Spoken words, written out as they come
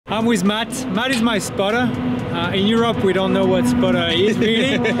I'm with Matt. Matt is my spotter. In Europe, we don't know what spotter is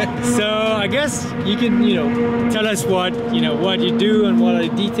really. So I guess you can, tell us what you do and what are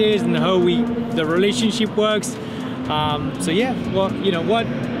the details and how the relationship works. So yeah,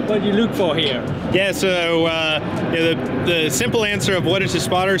 what you look for here? Yeah, so the simple answer of what is a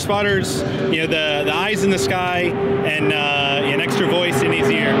spotter? Spotters, the eyes in the sky and an extra voice in his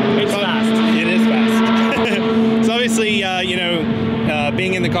ear. It's fast. It is fast. So obviously,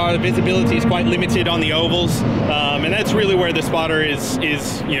 being in the car, the visibility is quite limited on the ovals, and that's really where the spotter is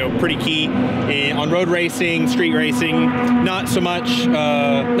pretty key. On road racing, street racing, not so much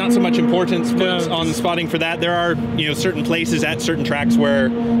importance put on spotting for that. There are certain places at certain tracks where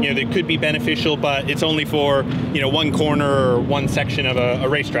they could be beneficial, but it's only for one corner or one section of a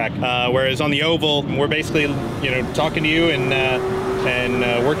racetrack. Whereas on the oval, we're basically talking to you and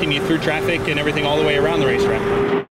working you through traffic and everything all the way around the racetrack.